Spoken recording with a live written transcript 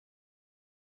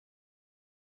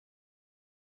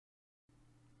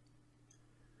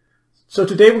So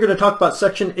today we're going to talk about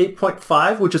section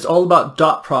 8.5, which is all about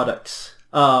dot products.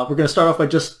 We're going to start off by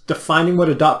just defining what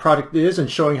a dot product is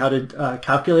and showing how to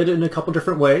calculate it in a couple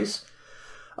different ways.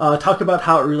 Talk about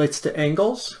how it relates to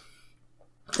angles,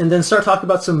 and then start talking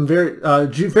about some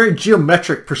very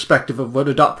geometric perspective of what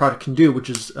a dot product can do, which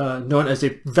is known as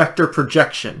a vector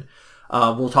projection.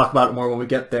 We'll talk about it more when we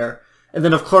get there. And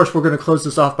then, of course, we're going to close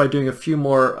this off by doing a few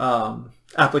more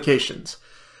applications.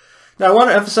 Now, I want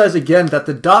to emphasize again that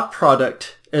the dot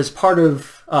product, as part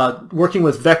of working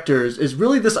with vectors, is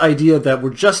really this idea that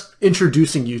we're just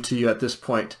introducing you to at this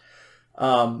point.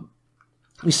 I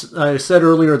said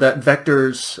earlier that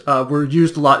vectors were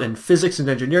used a lot in physics and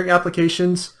engineering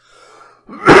applications,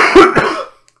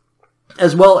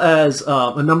 as well as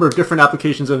a number of different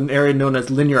applications of an area known as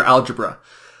linear algebra.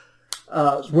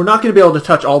 We're not going to be able to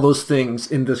touch all those things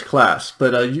in this class,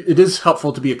 but it is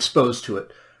helpful to be exposed to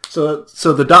it.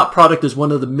 So the dot product is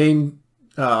one of the main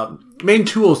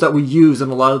tools that we use in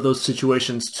a lot of those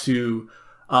situations to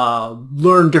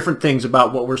learn different things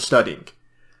about what we're studying.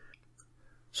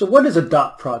 So what is a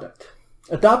dot product?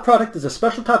 A dot product is a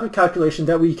special type of calculation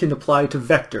that we can apply to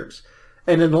vectors.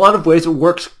 And in a lot of ways it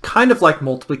works kind of like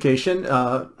multiplication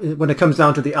when it comes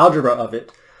down to the algebra of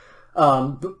it.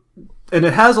 And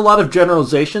it has a lot of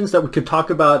generalizations that we could talk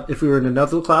about if we were in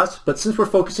another class, but since we're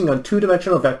focusing on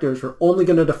two-dimensional vectors, we're only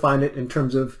going to define it in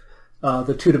terms of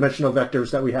the two-dimensional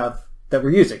vectors that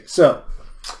we're using. So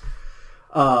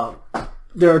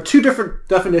there are two different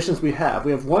definitions we have.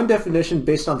 We have one definition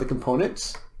based on the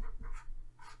component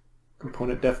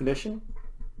definition.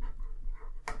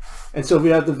 And so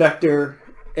we have the vector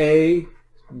A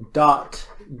dot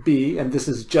B, and this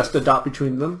is just a dot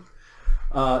between them.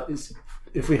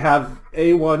 If we have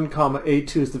A1 comma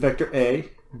A2 is the vector A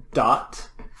dot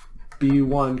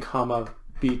B1 comma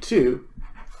B2,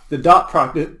 the dot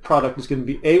product is going to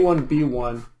be A1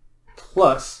 B1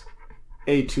 plus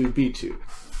A2 B2.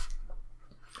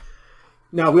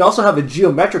 Now we also have a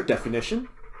geometric definition.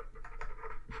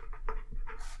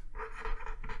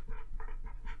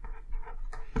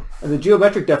 And the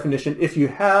geometric definition, if you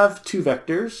have two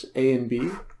vectors, A and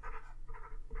B,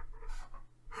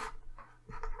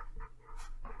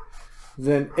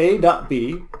 then A dot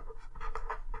B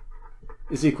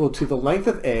is equal to the length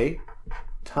of A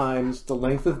times the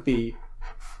length of B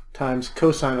times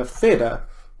cosine of theta,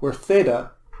 where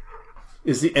theta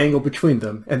is the angle between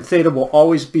them, and theta will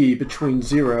always be between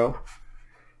 0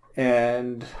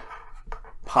 and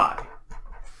pi,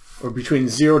 or between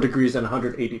 0 degrees and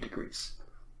 180 degrees.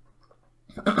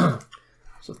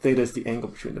 So theta is the angle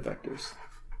between the vectors.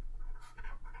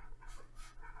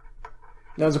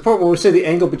 Now it's important when we say the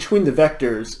angle between the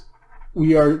vectors,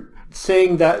 we are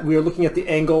saying that we are looking at the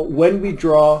angle when we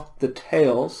draw the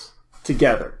tails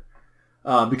together.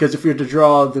 Because if we were to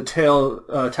draw the tail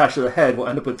attached to the head, we'll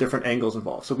end up with different angles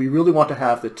involved. So we really want to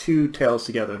have the two tails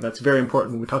together. And that's very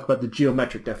important when we talk about the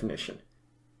geometric definition.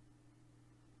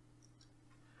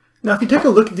 Now if you take a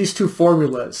look at these two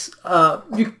formulas,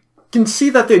 you can see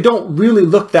that they don't really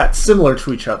look that similar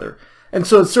to each other. And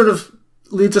so it sort of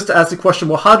leads us to ask the question,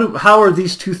 well, how are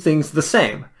these two things the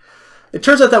same? It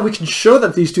turns out that we can show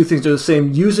that these two things are the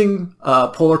same using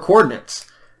polar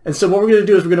coordinates. And so what we're going to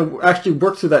do is we're going to actually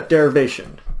work through that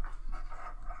derivation.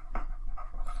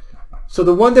 So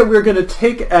the one that we're going to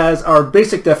take as our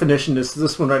basic definition is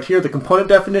this one right here, the component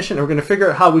definition, and we're going to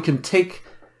figure out how we can take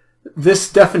this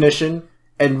definition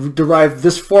and derive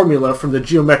this formula from the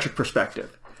geometric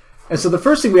perspective. And so the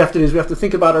first thing we have to do is we have to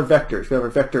think about our vectors. We have our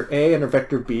vector A and our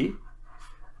vector B.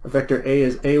 Our vector A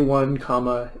is A1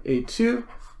 comma A2,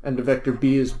 and the vector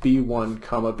B is B1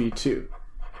 comma B2.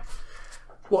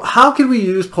 Well, how can we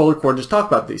use polar coordinates to talk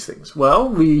about these things? Well,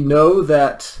 we know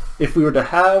that if we were to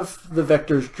have the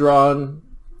vectors drawn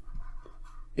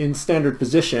in standard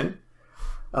position,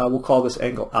 we'll call this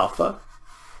angle alpha.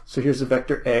 So here's the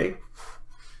vector A.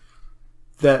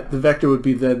 That the vector would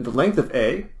be then the length of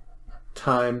A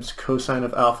times cosine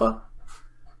of alpha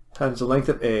times the length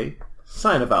of A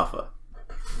sine of alpha.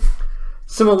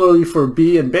 Similarly for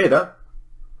B and beta,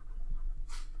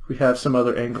 we have some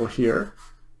other angle here,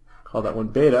 call that one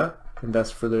beta, and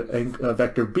that's for the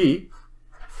vector B.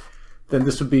 Then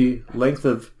this would be length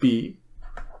of B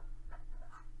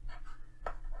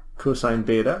cosine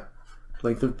beta,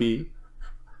 length of B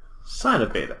sine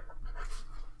of beta.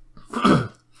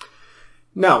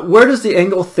 Now, where does the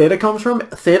angle theta come from?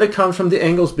 Theta comes from the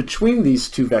angles between these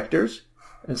two vectors.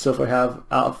 And so if we have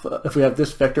alpha, if we have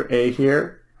this vector A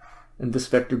here and this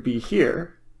vector B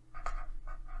here,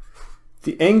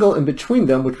 the angle in between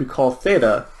them, which we call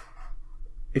theta,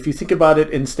 if you think about it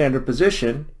in standard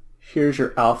position, here's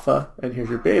your alpha and here's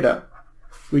your beta.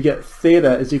 we get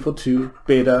theta is equal to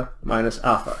beta minus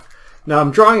alpha. Now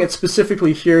I'm drawing it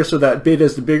specifically here so that beta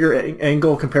is the bigger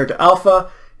angle compared to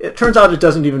alpha. It turns out it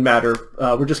doesn't even matter.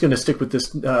 We're just going to stick with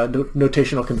this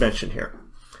notational convention here.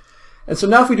 And so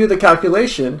now if we do the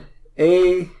calculation,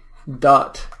 A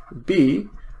dot B,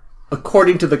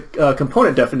 according to the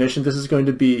component definition, this is going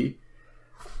to be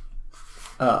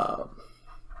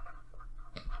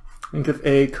length of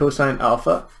A cosine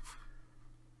alpha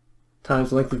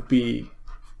times length of B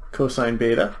cosine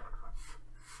beta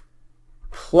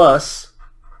plus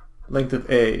length of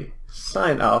A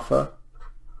sine alpha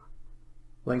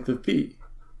length of B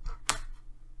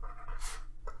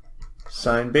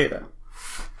sine beta.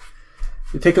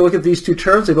 You take a look at these two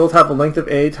terms, they both have a length of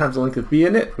A times the length of B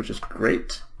in it, which is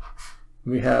great.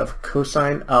 We have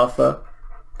cosine alpha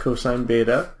cosine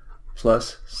beta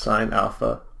plus sine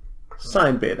alpha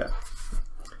sine beta.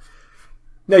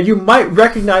 Now you might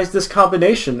recognize this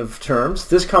combination of terms.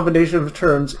 This combination of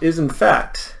terms is in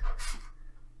fact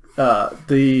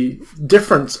the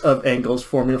difference of angles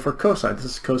formula for cosine. This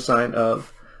is cosine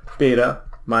of beta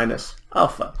minus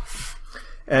alpha.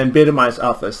 And beta minus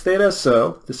alpha is theta,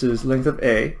 so this is length of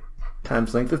A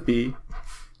times length of B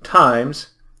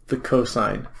times the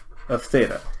cosine of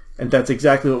theta. And that's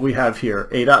exactly what we have here.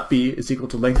 A dot B is equal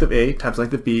to length of A times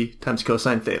length of B times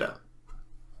cosine theta.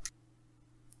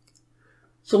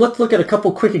 So let's look at a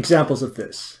couple quick examples of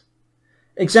this.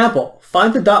 Example,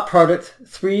 find the dot product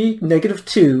 3, negative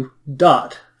 2,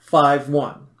 dot 5,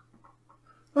 1.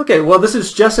 Okay, well this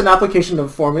is just an application of a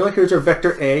formula. Here's our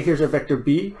vector A, here's our vector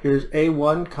B, here's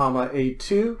A1, comma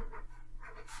A2.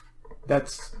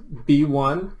 That's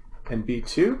B1 and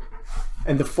B2.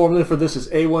 And the formula for this is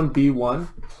A1, B1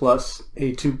 plus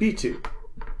A2, B2.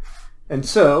 And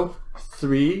so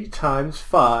 3 times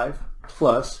 5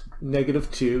 plus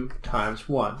negative 2 times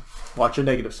 1. Watch a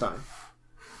negative sign.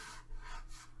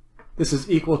 This is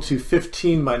equal to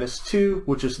 15 minus 2,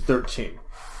 which is 13.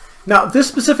 Now, at this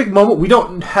specific moment, we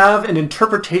don't have an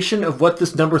interpretation of what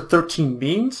this number 13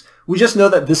 means. We just know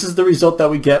that this is the result that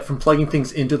we get from plugging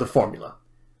things into the formula.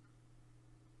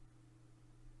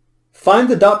 Find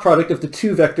the dot product of the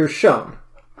two vectors shown.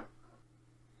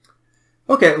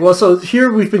 Okay, well, so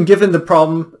here we've been given the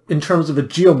problem in terms of a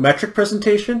geometric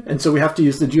presentation, and so we have to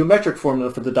use the geometric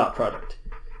formula for the dot product.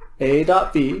 A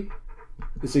dot B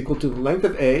is equal to the length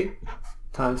of A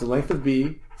times the length of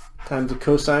B times the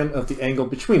cosine of the angle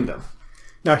between them.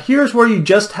 Now here's where you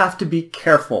just have to be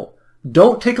careful.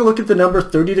 Don't take a look at the number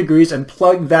 30 degrees and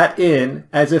plug that in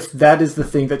as if that is the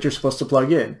thing that you're supposed to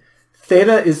plug in.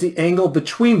 Theta is the angle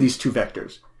between these two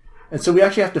vectors. And so we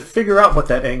actually have to figure out what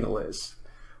that angle is.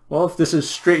 Well, if this is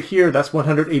straight here, that's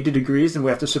 180 degrees, and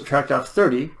we have to subtract off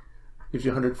 30, gives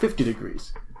you 150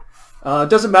 degrees. It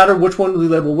doesn't matter which one we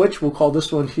label which. We'll call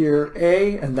this one here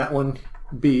A and that one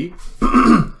B.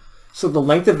 So the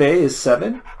length of A is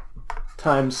 7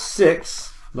 times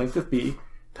 6, length of B,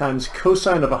 times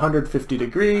cosine of 150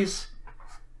 degrees.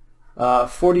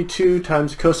 42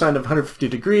 times cosine of 150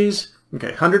 degrees.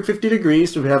 Okay, 150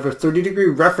 degrees, so we have a 30-degree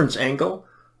reference angle.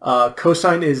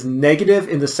 Cosine is negative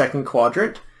in the second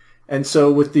quadrant. And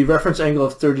so with the reference angle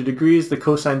of 30 degrees, the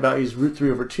cosine value is root 3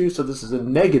 over 2. So this is a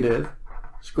negative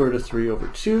square root of 3 over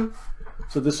 2.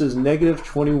 So this is negative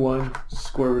 21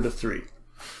 square root of 3.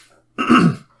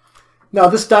 Now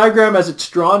this diagram as it's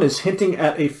drawn is hinting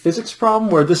at a physics problem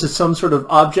where this is some sort of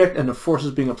object and the force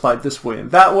is being applied this way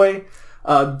and that way.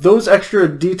 Those extra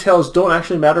details don't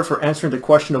actually matter for answering the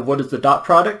question of what is the dot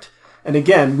product. And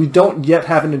again, we don't yet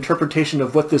have an interpretation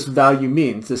of what this value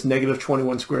means, this negative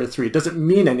 21 square root of 3. It doesn't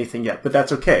mean anything yet, but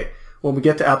that's okay. When we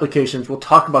get to applications, we'll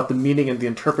talk about the meaning and the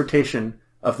interpretation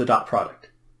of the dot product.